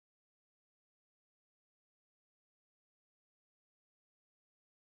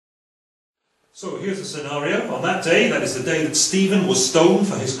So here's the scenario. On that day, that is the day that Stephen was stoned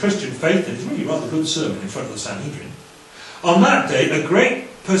for his Christian faith, and it's really rather a good sermon in front of the Sanhedrin. On that day, a great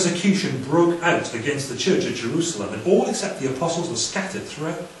persecution broke out against the church at Jerusalem, and all except the apostles were scattered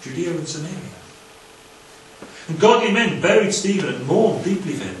throughout Judea and Samaria. And godly men buried Stephen and mourned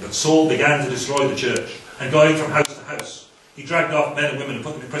deeply for him, but Saul began to destroy the church, and going from house to house, he dragged off men and women and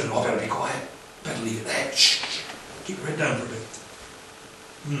put them in prison. Oh, better be quiet. Better leave it there. Shh. Keep your head down for a bit.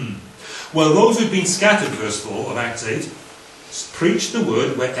 Well, those who'd been scattered, verse 4 of Acts 8, preached the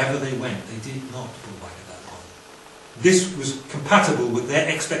word wherever they went. They did not pull back at that point. This was compatible with their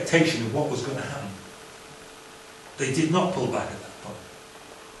expectation of what was going to happen. They did not pull back at that point.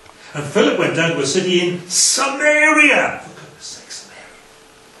 And Philip went down to a city in Samaria. For goodness sake,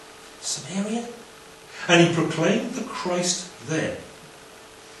 Samaria? Samaria? And he proclaimed the Christ there.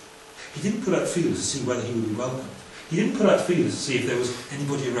 He didn't put out feelers to see whether he would be welcomed. He didn't put out feelers to see if there was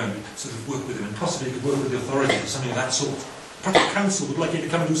anybody around who sort of work with him and possibly could work with the authorities or something of that sort. Perhaps the council would like him to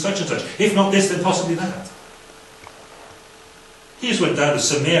come and do such and such. If not this, then possibly that. He just went down to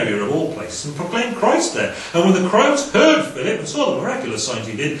Samaria of all places and proclaimed Christ there. And when the crowds heard Philip and saw the miraculous signs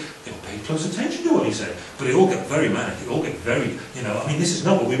he did, they all paid close attention to what he said. But it all got very manic. It all got very, this is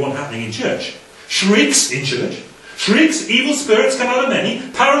not what we want happening in church. Shrieks in church. Shrieks, evil spirits come out of many,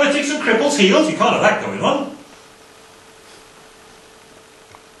 paralytics and cripples healed. You can't have that going on.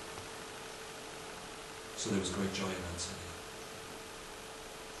 So there was great joy in that city.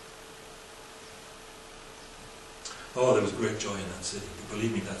 Oh, there was great joy in that city. But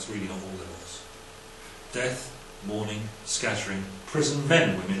believe me, that's really not all there was. Death, mourning, scattering, prison, men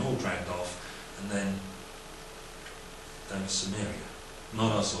and women all dragged off, and then down to Samaria.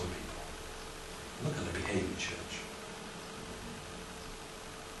 Not our sort of people. Look at the behaviour, church.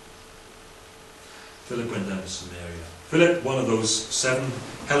 Philip went down to Samaria. Philip, one of those 7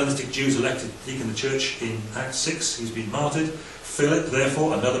 Hellenistic Jews elected to deacon the church in Acts 6, he's been martyred. Philip,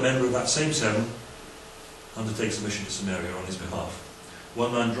 therefore, another member of that same 7, undertakes a mission to Samaria on his behalf.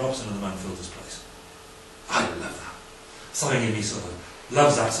 One man drops, another man fills his place. I love that. Something in me sort of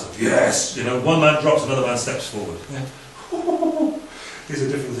loves that sort of, yes! One man drops, another man steps forward. Yeah. It's a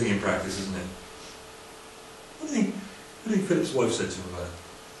different thing in practice, isn't it? What do you think Philip's wife said to him about it?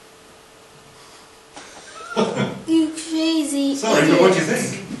 You crazy Sorry, idiot. but what do you think?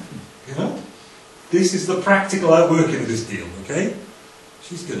 This is the practical outworking of this deal, okay?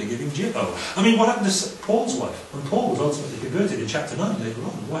 She's going to give him jibbo. What happened to Paul's wife? When Paul was ultimately converted in chapter 9 later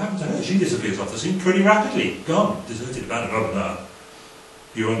on, what happened to her? She disappears off the scene pretty rapidly. Gone, deserted, abandoned. Oh no,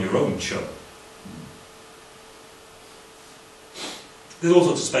 you're on your own, chum. There's all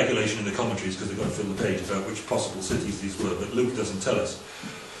sorts of speculation in the commentaries because they've got to fill the page about which possible cities these were, but Luke doesn't tell us.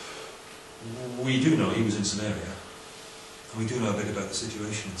 We do know he was in Samaria, and we do know a bit about the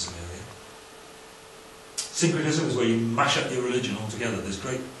situation in Samaria. Syncretism is where you mash up your religion altogether. There's a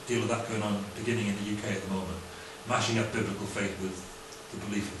great deal of that going on beginning in the UK at the moment, mashing up biblical faith with the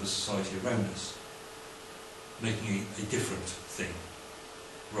belief of the society around us, making a different thing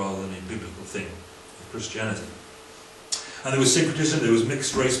rather than a biblical thing of Christianity. And there was syncretism, there was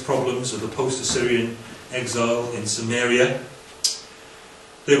mixed race problems of the post-Assyrian exile in Samaria.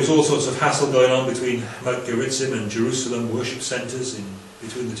 There was all sorts of hassle going on between Mount Gerizim and Jerusalem worship centres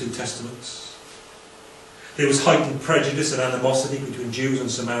between the 2 testaments. There was heightened prejudice and animosity between Jews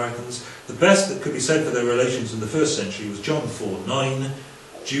and Samaritans. The best that could be said for their relations in the 1st century was John 4:9.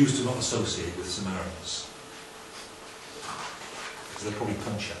 Jews do not associate with Samaritans, because they're probably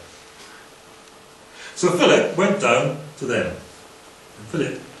puncher. So Philip went down to them, and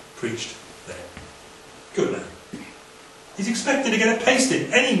Philip preached there. Good man. He's expected to get a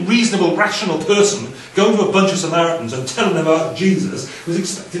pasting. Any reasonable, rational person going to a bunch of Samaritans and telling them about Jesus was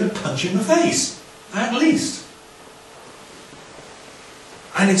expected to punch in the face, at least.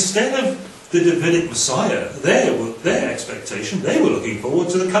 And instead of the Davidic Messiah, their expectation, they were looking forward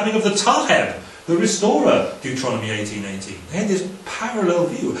to the coming of the Taheb, the restorer, Deuteronomy 18:18. They had this parallel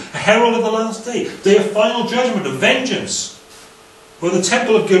view, a herald of the last day of final judgment, of vengeance, where the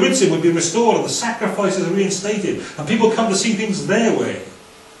temple of Gerizim would be restored and the sacrifices are reinstated, and people come to see things their way.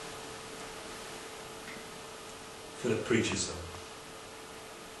 Philip preaches them.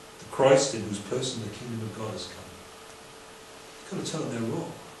 The Christ in whose person the kingdom of God has come. You've got to tell them they're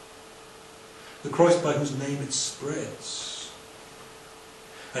wrong. The Christ by whose name it spreads.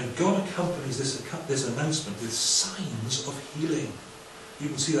 And God accompanies this announcement with signs of healing. You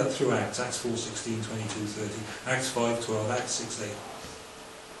can see that through Acts 4:16, 22, 30, Acts 5:12, Acts 6:8.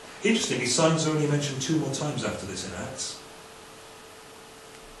 Interestingly, signs are only mentioned 2 more times after this in Acts.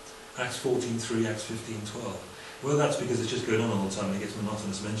 Acts 14:3, Acts 15:12. Whether that's because it's just going on all the time and it gets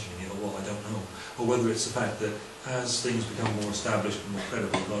monotonous mentioning it, or what, I don't know. Or whether it's the fact that as things become more established and more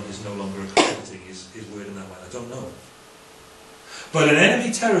credible, God is no longer accrediting his word in that way. I don't know. But in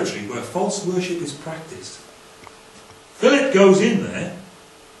enemy territory where false worship is practiced, Philip goes in there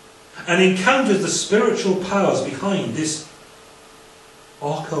and encounters the spiritual powers behind this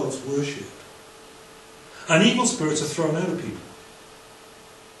occult worship. And evil spirits are thrown out of people.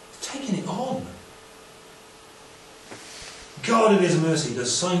 Taking it on. God in his mercy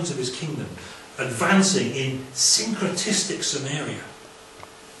does signs of his kingdom, advancing in syncretistic Samaria,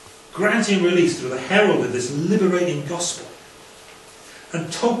 granting release through the herald of this liberating gospel,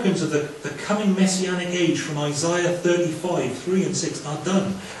 and tokens of the coming messianic age from Isaiah 35, 3 and 6 are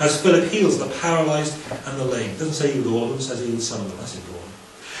done, as Philip heals the paralysed and the lame. It doesn't say healed all of them, it says healed some of them. That's important.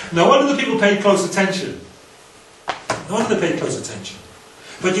 No wonder the people paid close attention. No wonder they paid close attention.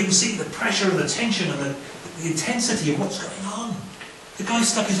 But you can see the pressure and the tension and the intensity of what's going on. The guy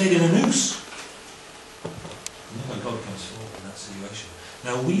stuck his head in a noose. And then when God comes forward in that situation.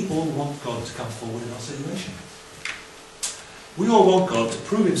 Now we all want God to come forward in our situation. We all want God to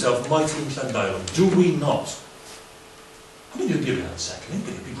prove himself mighty in Llandailo. Do we not? I mean, it'd be a bit unsettling,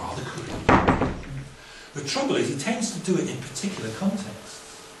 but it'd be rather good. The trouble is, he tends to do it in particular contexts.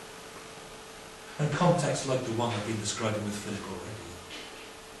 And contexts like the one I've been describing with Philip already.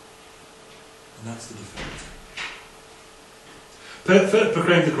 And that's the difficulty. Philip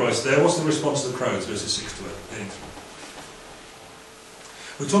proclaimed the Christ there. What's the response of the crowds? Verses 6 to 8.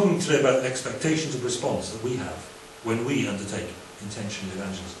 We're talking today about expectations of response that we have when we undertake intentional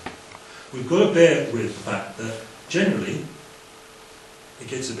evangelism. We've got to bear with the fact that generally it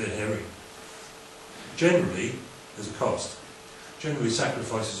gets a bit hairy. Generally there's a cost. Generally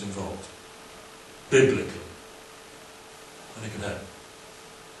sacrifice is involved. Biblically. And it can hurt.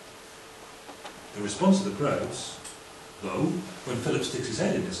 The response of the crowds, though, when Philip sticks his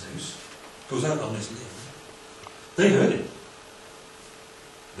head in this noose, goes out on this limb, they heard it.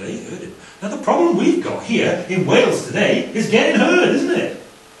 They heard it. Now the problem we've got here in Wales today is getting heard, isn't it?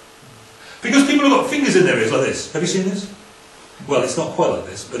 Because people have got fingers in their ears like this. Have you seen this? Well, it's not quite like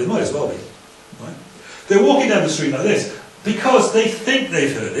this, but it might as well be. Right? They're walking down the street like this because they think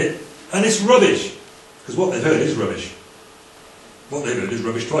they've heard it, and it's rubbish. Because what they've heard is rubbish. What they've heard is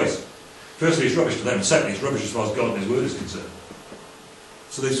rubbish twice. Firstly, it's rubbish to them, and secondly, it's rubbish as far as God and his word is concerned.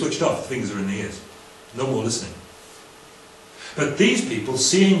 So they've switched off, the fingers are in the ears. No more listening. But these people,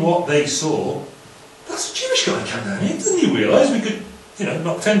 seeing what they saw, that's a Jewish guy come down here. Didn't he realise we could,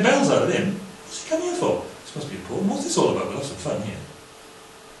 knock 10 bells out of him? What's he come here for? This must be important. What's this all about? We'll have some fun here.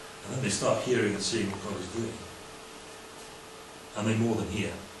 And then they start hearing and seeing what God is doing. And they more than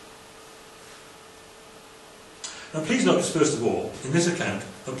hear. Now please notice first of all, in this account,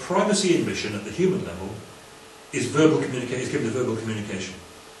 the primacy in mission at the human level is given to verbal communication.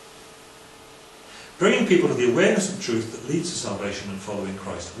 Bringing people to the awareness of truth that leads to salvation and following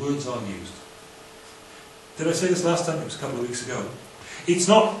Christ. Words are used. Did I say this last time? It was a couple of weeks ago. It's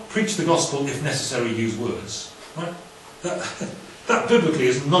not preach the gospel, if necessary, use words. Right? That biblically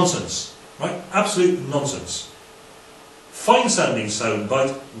is nonsense. Right? Absolute nonsense. Fine-sounding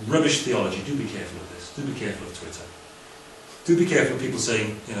soundbite, rubbish theology. Do be careful of this. Do be careful of Twitter. Do be careful of people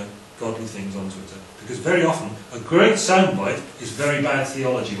saying, godly things on Twitter. Because very often, a great soundbite is very bad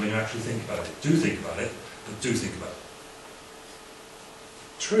theology when you actually think about it. Do think about it, but do think about it.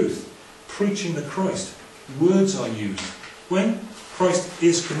 Truth. Preaching the Christ. Words are used. When Christ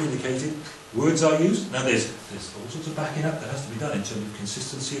is communicated, words are used. Now there's all sorts of backing up that has to be done in terms of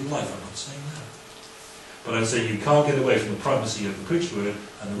consistency of life. I'm not saying that. But I'm saying you can't get away from the primacy of the preached word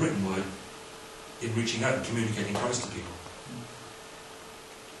and the written word in reaching out and communicating Christ to people.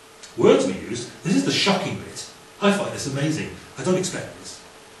 Words were used. This is the shocking bit. I find this amazing. I don't expect this.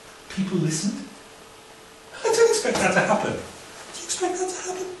 People listened. I don't expect that to happen. Do you expect that to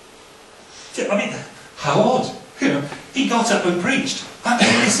happen? I mean, how odd. He got up and preached. And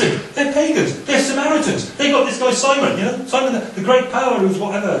they listened. They're pagans. They're Samaritans. They got this guy Simon, Simon the great power who's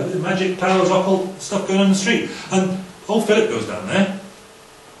whatever, magic powers, occult stuff going on in the street. And old Philip goes down there.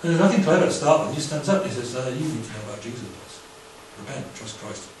 And there's nothing clever to start with. He stands up and he says, you need to know about Jesus, boys. Repent, trust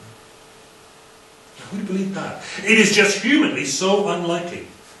Christ. Who would believe that? It is just humanly so unlikely.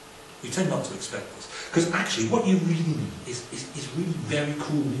 We tend not to expect this. Because actually what you really need is really very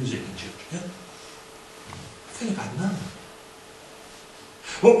cool music in church. Yeah? Philip had none.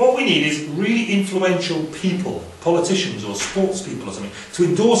 What we need is really influential people, politicians or sports people or something, to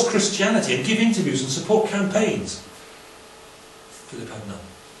endorse Christianity and give interviews and support campaigns. Philip had none.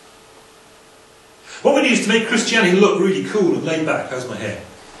 What we need is to make Christianity look really cool and laid back. How's my hair?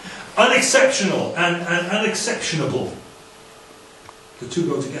 Unexceptional and unexceptionable. The two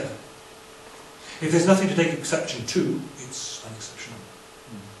go together. If there's nothing to take exception to, it's unexceptional.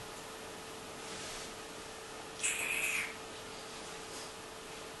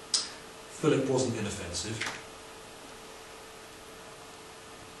 Philip wasn't inoffensive.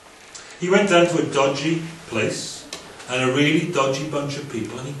 He went down to a dodgy place and a really dodgy bunch of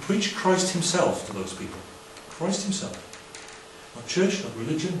people, and he preached Christ himself to those people. Christ himself. Not church, not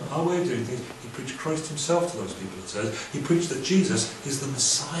religion, not our way of doing things. He preached Christ himself to those people, it says. He preached that Jesus is the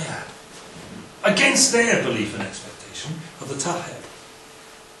Messiah. Against their belief and expectation of the Taheb.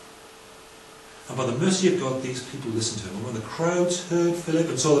 And by the mercy of God, these people listened to him. And when the crowds heard Philip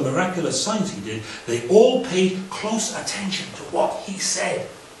and saw the miraculous signs he did, they all paid close attention to what he said.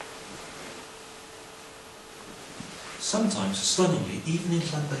 Sometimes, stunningly, even in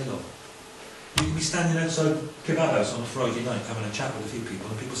Llandelo, you can be standing outside Kebab House on a Friday night having a chat with a few people,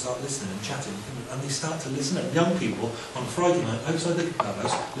 and people start listening and chatting, and they start to listen. And young people on a Friday night outside the Kebab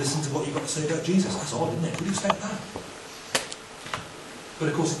House listen to what you've got to say about Jesus. That's odd, isn't it? Who'd expect that? But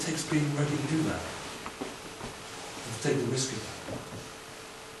of course it takes being ready to do that. And to take the risk of that.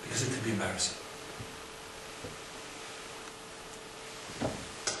 Because it could be embarrassing.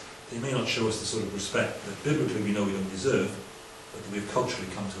 They may not show us the sort of respect that biblically we know we don't deserve, but that we've culturally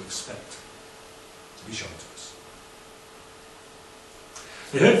come to expect to be shown to us.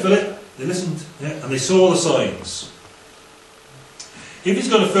 They heard Philip, they listened, and they saw the signs. If he's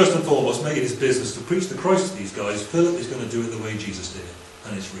going to first and foremost make it his business to preach the Christ to these guys, Philip is going to do it the way Jesus did it.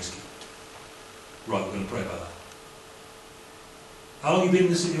 And it's risky. Right, we're going to pray about that. How long have you been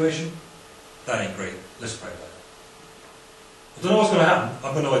in this situation? That ain't great. Let's pray about it. I don't know what's going to happen.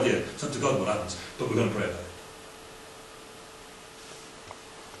 I've got no idea. It's up to God what happens. But we're going to pray about it.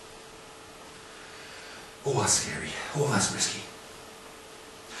 Oh, that's scary. Oh, that's risky.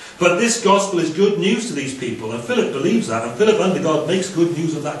 But this gospel is good news to these people. And Philip believes that. And Philip, under God, makes good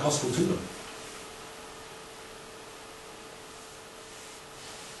news of that gospel to them.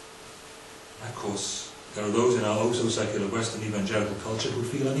 Of course, there are those in our oh-so-secular Western evangelical culture who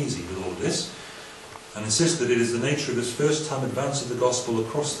feel uneasy with all this and insist that it is the nature of this first-time advance of the gospel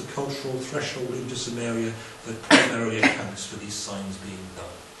across the cultural threshold into Samaria that primarily accounts for these signs being done.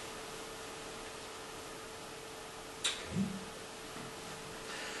 Okay.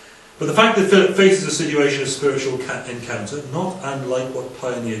 But the fact that Philip faces a situation of spiritual encounter, not unlike what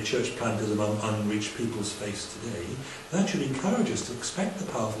pioneer church planters among unreached peoples face today, that should encourage us to expect the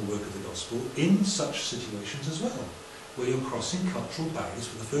powerful work of the gospel in such situations as well, where you're crossing cultural barriers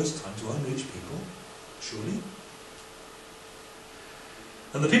for the first time to unreached people, surely.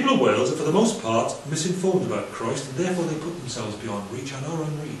 And the people of Wales are for the most part misinformed about Christ, and therefore they put themselves beyond reach and are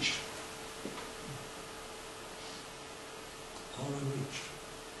unreached. Are unreached.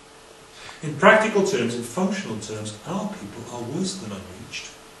 In practical terms, in functional terms, our people are worse than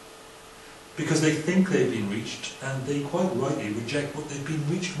unreached. Because they think they've been reached, and they quite rightly reject what they've been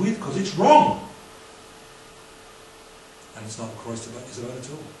reached with, because it's wrong. And it's not what Christ is about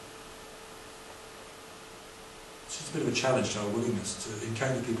at all. It's just a bit of a challenge to our willingness to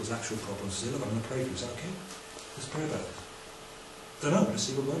encounter people's actual problems and say, look, I'm going to pray for you. Is that okay? Let's pray about it. Don't know, let's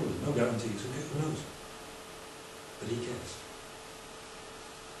see what God will do. No guarantees, okay? Who knows? But he cares.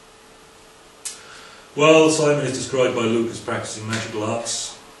 Well, Simon is described by Luke as practicing magical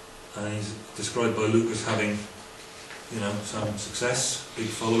arts, and he's described by Luke as having, some success, big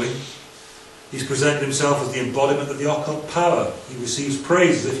following. He's presented himself as the embodiment of the occult power. He receives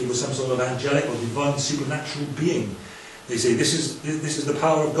praise as if he was some sort of angelic or divine supernatural being. They say this is the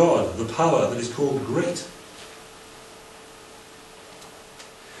power of God, the power that is called great.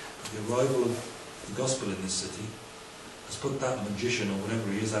 But the arrival of the gospel in this city has put that magician, or whatever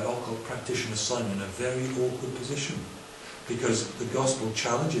he is, that occult practitioner Simon, in a very awkward position, because the gospel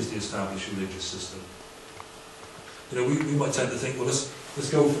challenges the established religious system. We might tend to think, well, let's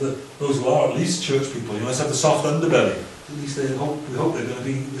go for those who are at least church people. Let's have the soft underbelly. At least we hope they're going to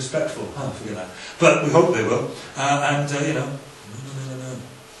be respectful. Forget that. But we hope they will. No.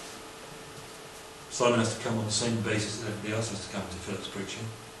 Simon has to come on the same basis that everybody else has to come to Philip's preaching,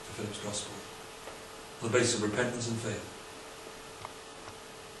 to Philip's gospel, on the basis of repentance and faith.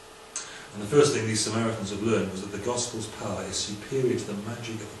 And the first thing these Samaritans have learned was that the gospel's power is superior to the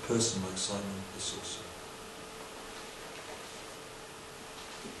magic of a person like Simon the sorcerer.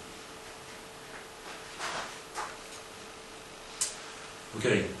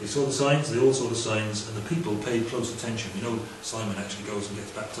 Okay, they saw the signs, they all saw the signs, and the people paid close attention. Simon actually goes and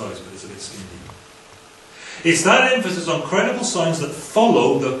gets baptized, but it's a bit skinny. It's that emphasis on credible signs that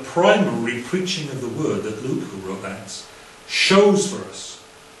follow the primary preaching of the word that Luke, who wrote Acts, shows for us.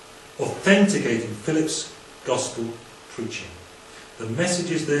 authenticating Philip's gospel preaching. The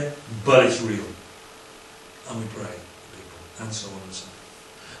message is there, but it's real. And we pray for people, and so on and so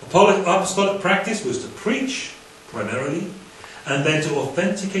on. Apostolic practice was to preach, primarily, and then to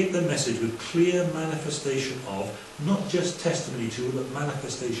authenticate the message with clear manifestation of, not just testimony to, but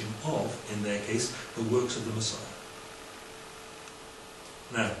manifestation of, in their case, the works of the Messiah.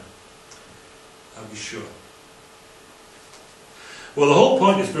 Now, are we sure? Well, the whole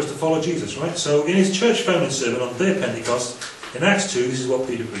point is for us to follow Jesus, right? So in his church-founding sermon on their Pentecost, in Acts 2, this is what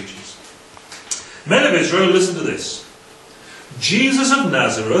Peter preaches. Men of Israel, listen to this. Jesus of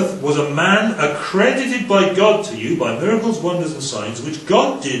Nazareth was a man accredited by God to you by miracles, wonders and signs, which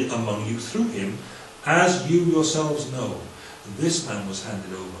God did among you through him, as you yourselves know. This man was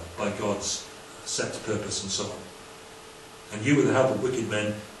handed over by God's set purpose and so on. And you, with the help of wicked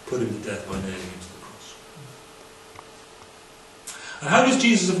men, put him to death by nailing him to the cross. And how does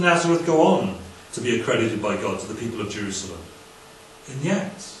Jesus of Nazareth go on to be accredited by God to the people of Jerusalem? In the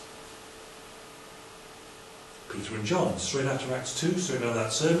Acts. Peter and John, straight after Acts 2, straight after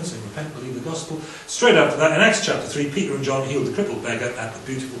that sermon saying, repent, believe the gospel. Straight after that, in Acts chapter 3, Peter and John healed the crippled beggar at the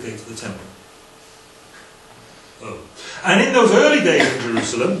beautiful gate of the temple. Oh. And in those early days in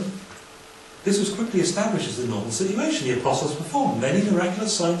Jerusalem, this was quickly established as the normal situation. The apostles performed many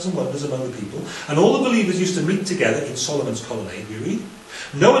miraculous signs and wonders among the people, and all the believers used to meet together in Solomon's colonnade, we read.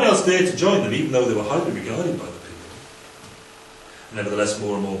 No one else dared to join them, even though they were highly regarded by the people. Nevertheless,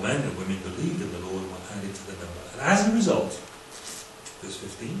 more and more men and women believed in the Lord and were added to the number. And as a result, verse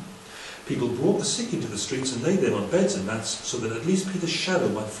 15, people brought the sick into the streets and laid them on beds and mats, so that at least Peter's shadow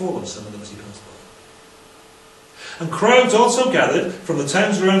might fall on some of them as he passed by. And crowds also gathered from the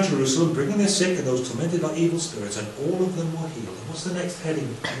towns around Jerusalem, bringing their sick and those tormented by evil spirits, and all of them were healed. And what's the next heading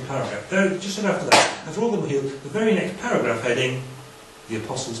in the paragraph? Just after that, after all of them were healed, the very next paragraph heading, the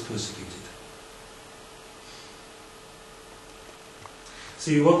apostles persecuted.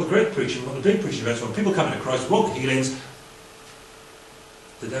 See, we want the great preaching, we want the big preaching events, when people come into Christ, we want the healings,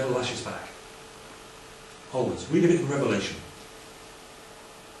 the devil lashes back. Always. Read of it in Revelation.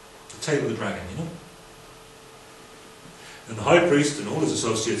 The tail of the dragon, you know. And the high priest and all his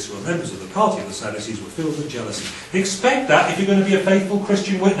associates who are members of the party of the Sadducees were filled with jealousy. Expect that if you're going to be a faithful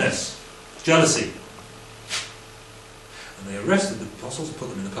Christian witness. Jealousy. And they arrested the apostles and put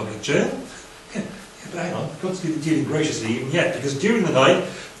them in the public jail. But hang on, God's dealing graciously even yet, because during the night,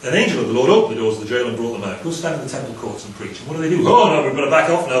 an angel of the Lord opened the doors of the jail and brought them out. Go stand in the temple courts and preach. And what do? Oh no, we've got to back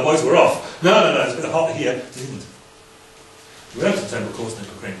off now, boys, we're off. No, it's a bit hot here. It isn't. We went out to the temple courts and they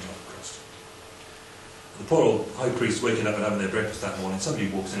proclaimed Christ. The poor old high priest waking up and having their breakfast that morning, somebody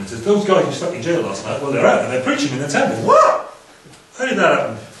walks in and says, those guys who stuck in jail last night, well, they're out and they're preaching in the temple. What? How did that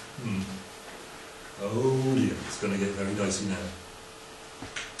happen? Oh dear, it's going to get very dicey now.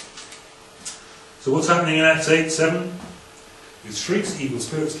 So what's happening in Acts 8:7? With shrieks, evil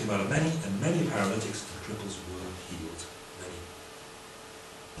spirits came out of many, and many paralytics and cripples were healed. Many.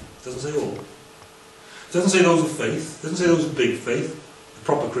 It doesn't say all. It doesn't say those of faith. It doesn't say those of big faith, the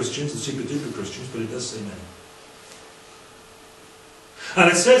proper Christians, the super-duper Christians, but it does say many. And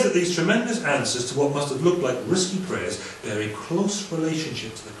it says that these tremendous answers to what must have looked like risky prayers bear a close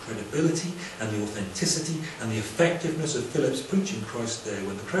relationship to the credibility and the authenticity and the effectiveness of Philip's preaching Christ there.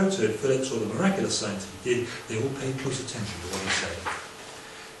 When the crowds heard Philip saw the miraculous signs he did, they all paid close attention to what he said.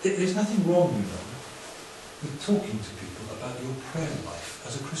 There's nothing wrong, you know, with talking to people about your prayer life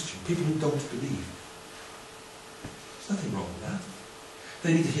as a Christian, people who don't believe. There's nothing wrong with that.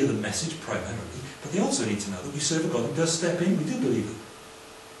 They need to hear the message primarily, but they also need to know that we serve a God who does step in. We do believe it.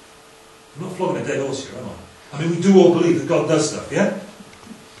 I'm not flogging a dead horse here, am I? I mean, we do all believe that God does stuff, yeah?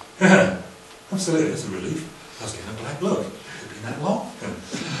 Absolutely, that's a relief. I was getting a black look. Has it been that long?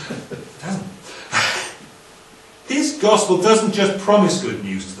 It hasn't. This gospel doesn't just promise good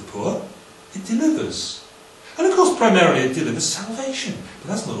news to the poor, it delivers. And of course, primarily it delivers salvation.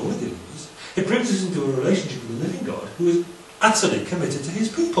 But that's not all it delivers. It brings us into a relationship with the living God who is utterly committed to his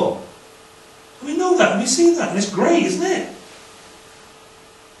people. And we know that and we see that, and it's great, isn't it?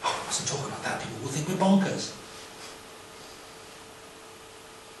 Oh, we mustn't talk about that, people will think we're bonkers.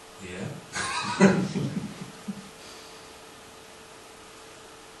 Yeah.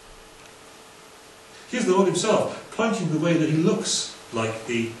 Here's the Lord himself, pointing to the way that he looks like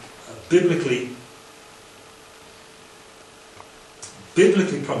the biblically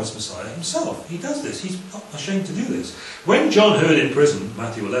promised Messiah himself. He does this. He's not ashamed to do this. When John heard in prison,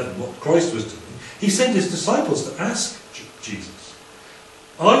 Matthew 11, what Christ was doing, he sent his disciples to ask Jesus,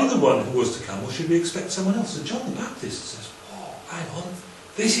 are you the one who was to come, or should we expect someone else? And John the Baptist says, whoa, hang on,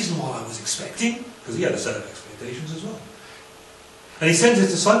 this isn't what I was expecting, because he had a set of expectations as well. And he sends his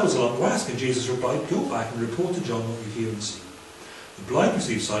disciples along to ask, and Jesus replied, "Go back and report to John what you hear and see. The blind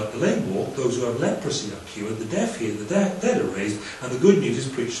receive sight, the lame walk, those who have leprosy are cured, the deaf hear, the dead are raised, and the good news is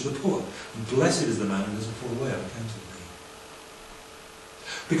preached to the poor. And blessed is the man who doesn't fall away on account of me."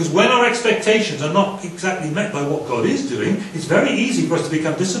 Because when our expectations are not exactly met by what God is doing, it's very easy for us to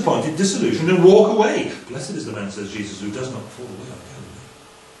become disappointed, disillusioned, and walk away. Blessed is the man, says Jesus, who does not fall away on account of me.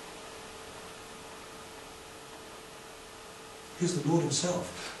 Here's the Lord himself,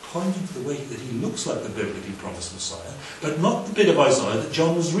 pointing to the way that he looks like the biblically promised Messiah, but not the bit of Isaiah that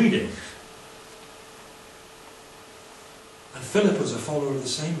John was reading. And Philip was a follower of the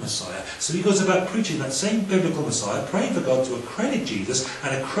same Messiah, so he goes about preaching that same biblical Messiah, praying for God to accredit Jesus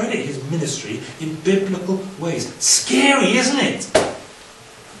and accredit his ministry in biblical ways. Scary, isn't it?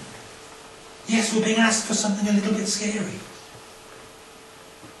 Yes, we're being asked for something a little bit scary.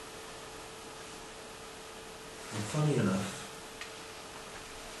 And funny enough,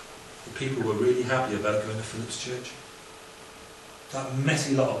 the people were really happy about going to Philip's church. That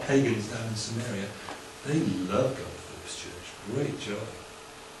messy lot of pagans down in Samaria, they loved going to Philip's church. Great joy.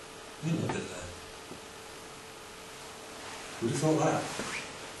 They loved it there. Who'd have thought that?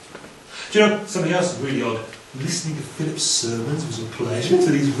 Do you know, something else is really odd. Listening to Philip's sermons was a pleasure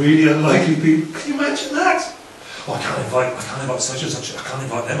to these really unlikely people. Can you imagine that? Oh, I can't invite such and such, I can't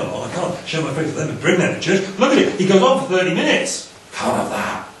invite them along, I can't show my faith to them and bring them to church. Look at it, he goes on for 30 minutes. Can't have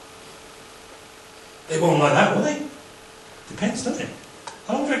that. They won't like that, will they? Depends, doesn't it?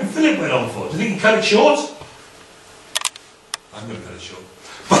 How long do you reckon Philip went on for? Do you think he cut it short? I'm going to cut it short.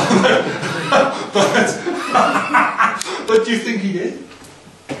 But do you think he did?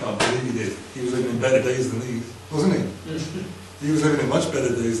 I can't believe he did. He was living in better days than these, wasn't he? He was living in much better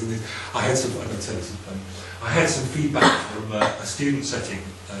days than these. I'm going to tell you something funny. I had some feedback from a student setting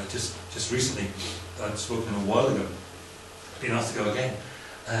just recently. I'd spoken a while ago. Been asked to go again.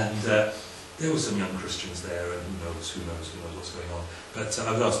 And there were some young Christians there, and who knows what's going on. But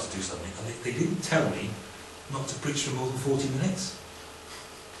I was asked to do something, and they didn't tell me not to preach for more than 40 minutes.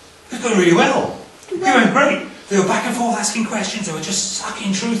 It was going really well. They were great. They were back and forth asking questions. They were just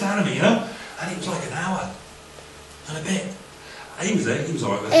sucking truth out of me, you know. And it was like an hour and a bit. And he was there. He was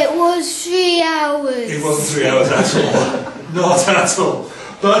all right with it. It was 3 hours. It wasn't 3 hours at all. Not at all.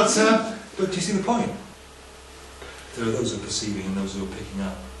 But do you see the point? There are those who are perceiving and those who are picking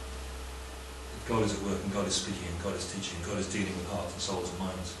up. God is at work and God is speaking and God is teaching. God is dealing with hearts and souls and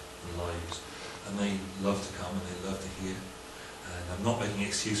minds and lives. And they love to come and they love to hear. And I'm not making an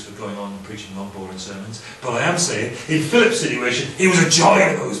excuse for going on and preaching long, boring sermons. But I am saying, in Philip's situation, it was a joy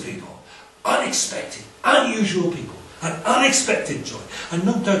to those people. Unexpected, unusual people. An unexpected joy. And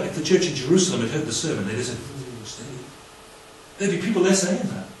no doubt if the church in Jerusalem had heard the sermon, they'd have said, "Ooh, steady." There'd be people there saying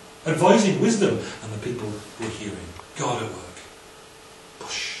that. Advising wisdom. And the people were hearing. God at work.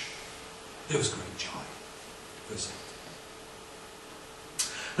 Push. There was great joy. Verse 8.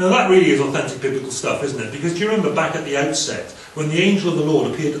 Now that really is authentic biblical stuff, isn't it? Because do you remember back at the outset, when the angel of the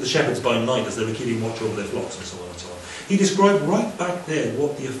Lord appeared to the shepherds by night as they were keeping watch over their flocks and so on and so on, he described right back there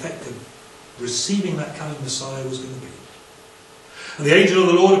what the effect of receiving that coming Messiah was going to be. And the angel of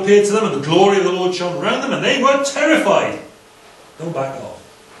the Lord appeared to them, and the glory of the Lord shone around them, and they were terrified. Don't back off.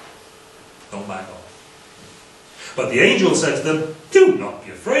 Don't back off. But the angel said to them, "Do not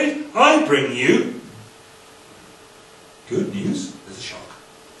be afraid. I bring you good news." There's a shock.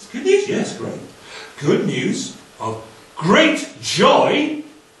 It's good news? Yes, great. Good news of great joy.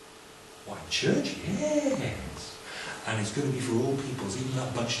 Why, church? Yes. And it's going to be for all peoples, even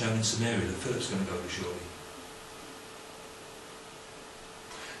that bunch down in Samaria that Philip's going to go to shortly.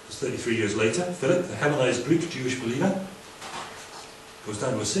 It's 33 years later, Philip, the Hellenized Greek Jewish believer, goes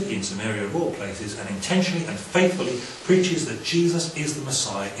down to a city in Samaria of all places and intentionally and faithfully preaches that Jesus is the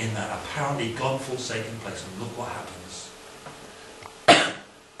Messiah in that apparently God-forsaken place. And look what happens.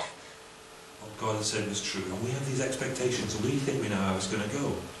 What God has said was true. And we have these expectations and we think we know how it's going to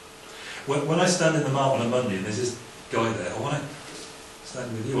go. When I stand in the mart on a Monday and there's this guy there, or when I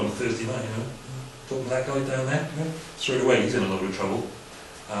stand with you on a Thursday night, you know, talking to that guy down there, you know, straight away he's in a lot of trouble.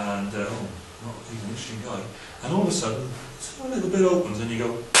 And, he's an interesting guy. And all of a sudden, a little bit opens and you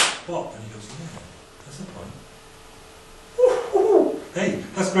go, "What?" And he goes, "Yeah, that's the point." Hey,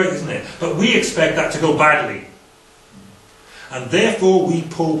 that's great, isn't it? But we expect that to go badly. And therefore we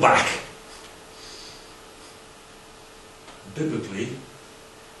pull back. Biblically,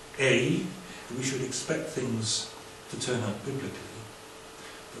 A, we should expect things to turn out biblically.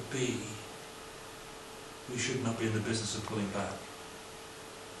 But B, we should not be in the business of pulling back.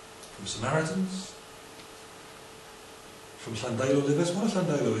 From Samaritans, from Llandilo livers. What are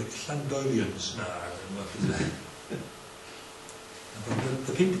Llandilo? Llandolians? No, I don't know. and from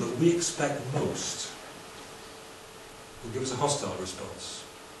the people that we expect most will give us a hostile response.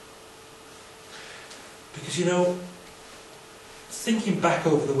 Because, you know, thinking back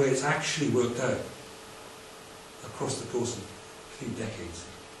over the way it's actually worked out across the course of a few decades,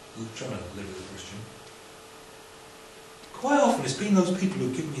 trying to live as a Christian, quite often it's been those people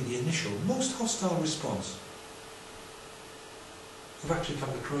who've given me the initial, most hostile response who've actually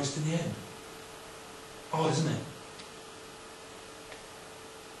come to Christ in the end. Odd, isn't it?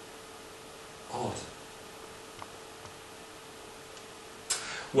 Odd.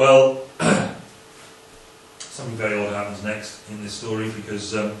 Well, something very odd happens next in this story,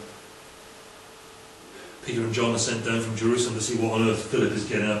 because Peter and John are sent down from Jerusalem to see what on earth Philip is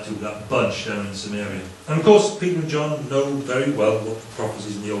getting up to with that bunch down in Samaria. And of course, Peter and John know very well what the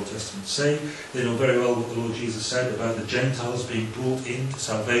prophecies in the Old Testament say. They know very well what the Lord Jesus said about the Gentiles being brought into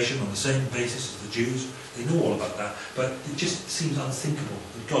salvation on the same basis as the Jews. They know all about that, but it just seems unthinkable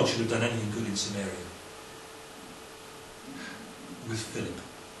that God should have done anything good in Samaria with Philip,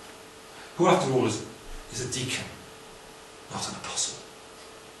 who after all is a deacon, not an apostle.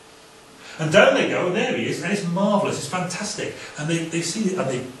 And down they go, and there he is, and it's marvellous, it's fantastic. And they see it,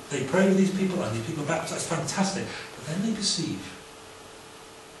 and they pray with these people, and these people are baptized, it's fantastic. But then they perceive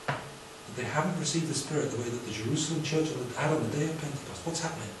that they haven't received the Spirit the way that the Jerusalem church had on the day of Pentecost. What's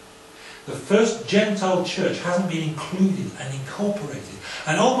happening? The first Gentile church hasn't been included and incorporated.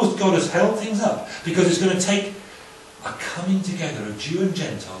 And almost God has held things up, because it's going to take a coming together of Jew and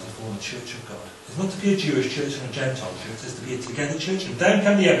Gentile to form a church of God. It's not to be a Jewish church and a Gentile church, it's to be a together church. And down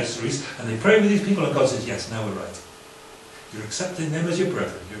come the emissaries, and they pray with these people, and God says, yes, now we're right. You're accepting them as your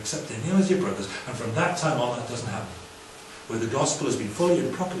brethren, you're accepting them as your brothers, and from that time on that doesn't happen. Where the gospel has been fully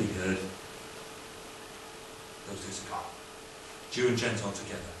and properly heard, those days are gone. Jew and Gentile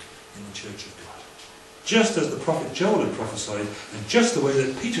together in the church of God. Just as the prophet Joel had prophesied, and just the way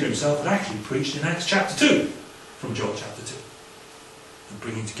that Peter himself had actually preached in Acts chapter 2, from Joel chapter 2. And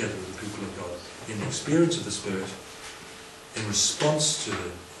bringing together with the people of God in the experience of the Spirit, in response to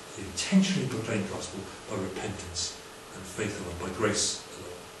the intentionally proclaimed gospel by repentance and faith alone, by grace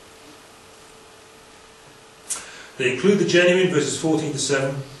alone. They include the genuine, verses 14 to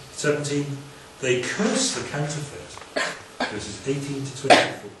 17. They curse the counterfeit, verses 18 to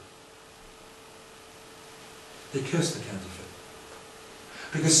 24. They curse the counterfeit.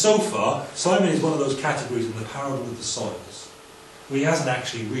 Because so far, Simon is one of those categories in the parable of the soils where he hasn't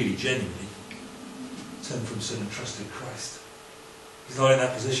actually really genuinely turned from sin and trusted Christ. He's not in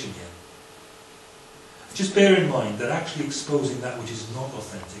that position yet. Just bear in mind that actually exposing that which is not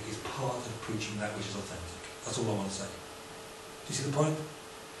authentic is part of preaching that which is authentic. That's all I want to say. Do you see the point?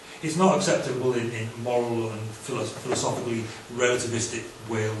 It's not acceptable in moral and philosophically relativistic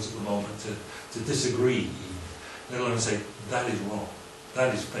Wales at the moment to disagree, let alone say, that is wrong.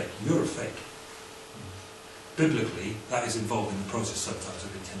 That is fake. You're a fake. Biblically, that is involved in the process sometimes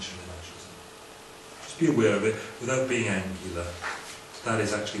of intentional evangelism. Just be aware of it without being angular. That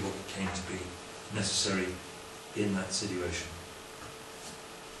is actually what came to be necessary in that situation.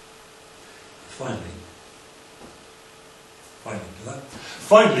 Finally,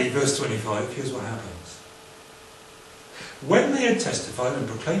 verse 25, here's what happens. When they had testified and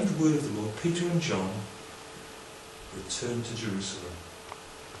proclaimed the word of the Lord, Peter and John returned to Jerusalem.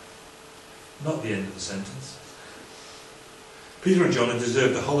 Not the end of the sentence. Peter and John had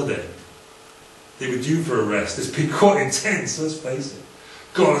deserved a holiday. They were due for a rest. It's been quite intense, let's face it.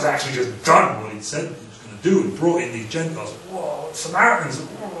 God has actually just done what he'd said he was going to do and brought in these Gentiles. Whoa, Samaritans.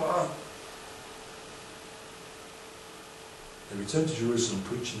 Whoa. They returned to Jerusalem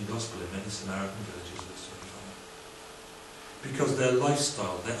preaching the gospel in many Samaritan villages, verse 25. Because their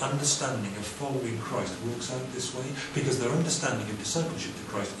lifestyle, their understanding of following Christ works out this way. Because their understanding of discipleship to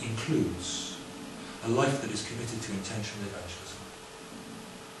Christ includes a life that is committed to intentional evangelism.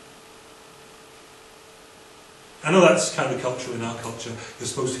 I know that's countercultural in our culture. You're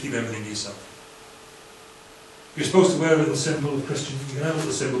supposed to keep everything to yourself. You're supposed to wear a little symbol of Christian. You can have a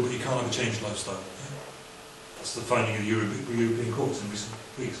little symbol, but you can't have a changed lifestyle. Yeah? That's the finding of the European courts in recent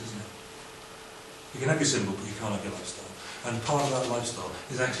weeks, isn't it? You can have your symbol, but you can't have your lifestyle. And part of that lifestyle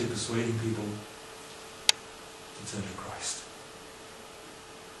is actually persuading people to turn to Christ.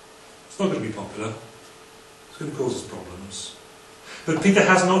 It's not going to be popular. It's going to cause us problems. But Peter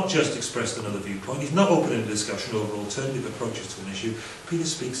has not just expressed another viewpoint. He's not opening a discussion over alternative approaches to an issue. Peter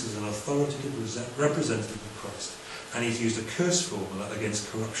speaks as an authoritative representative of Christ. And he's used a curse formula against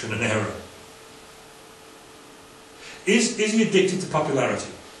corruption and error. Is he addicted to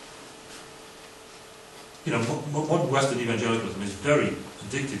popularity? You know, modern Western evangelicalism is very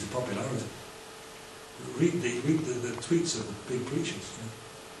addicted to popularity. Read the tweets of the big preachers. You know.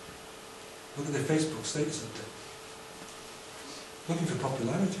 Look at their Facebook status update. Looking for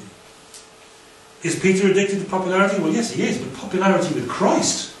popularity. Is Peter addicted to popularity? Well, yes, he is, but popularity with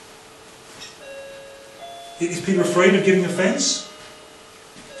Christ. Is Peter afraid of giving offence?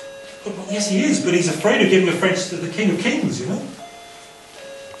 Well, yes, he is, but he's afraid of giving offence to the King of Kings, you know.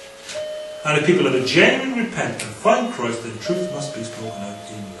 And if people are to genuinely repent and find Christ, then truth must be spoken out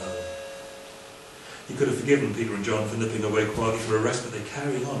in love. He could have forgiven Peter and John for nipping away quietly for a rest, but they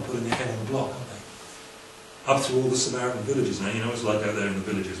carry on putting their head on the block, aren't they? Up through all the Samaritan villages now. You know, it's like out there in the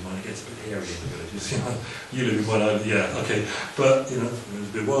villages, man. It gets a bit hairy in the villages. You know, you live in one island, yeah, okay. But, you know, it was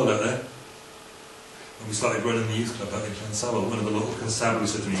a bit wild out there. When we started running the youth club out in Clonsabble, one of the local constabularies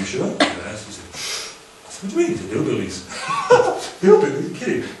said to me, "You sure?" Yes. He said, "I said, what do you mean?" He said, "Hillbillies." Hillbillies? Are you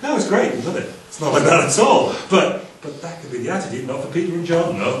kidding? No, it's great, isn't it? It's not like that at all. But that could be the attitude, not for Peter and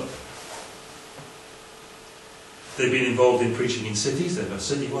John, no. They've been involved in preaching in cities. They've had a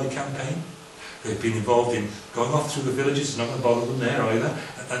citywide campaign. They've been involved in going off through the villages. It's not going to bother them there either.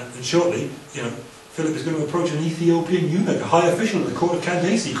 And shortly, you know, Philip is going to approach an Ethiopian eunuch, a high official at the court of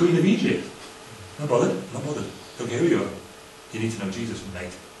Candace, Queen of Egypt. Not bothered, not bothered. Okay, here we are. You need to know Jesus,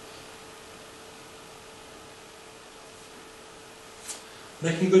 mate.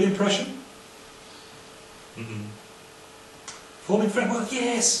 Making a good impression? Forming friendship? Well,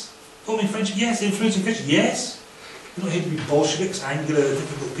 yes. Forming friendship? Yes. Influencing friendship? Yes. We're not here to be Bolsheviks, angular,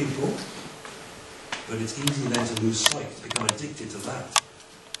 difficult people. But it's easy then to lose sight, to become addicted to that.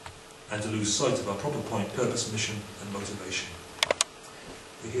 And to lose sight of our proper point, purpose, mission and motivation.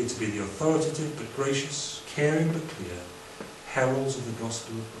 We're here to be the authoritative but gracious, caring but clear, heralds of the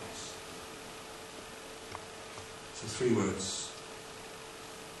gospel of Christ. So 3 words.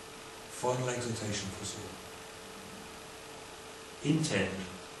 Final exhortation for us all. Intend.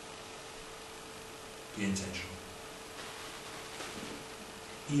 Be intentional.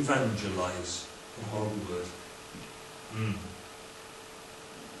 Evangelize. A horrible word.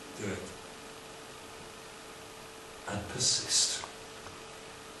 Do it. And persist.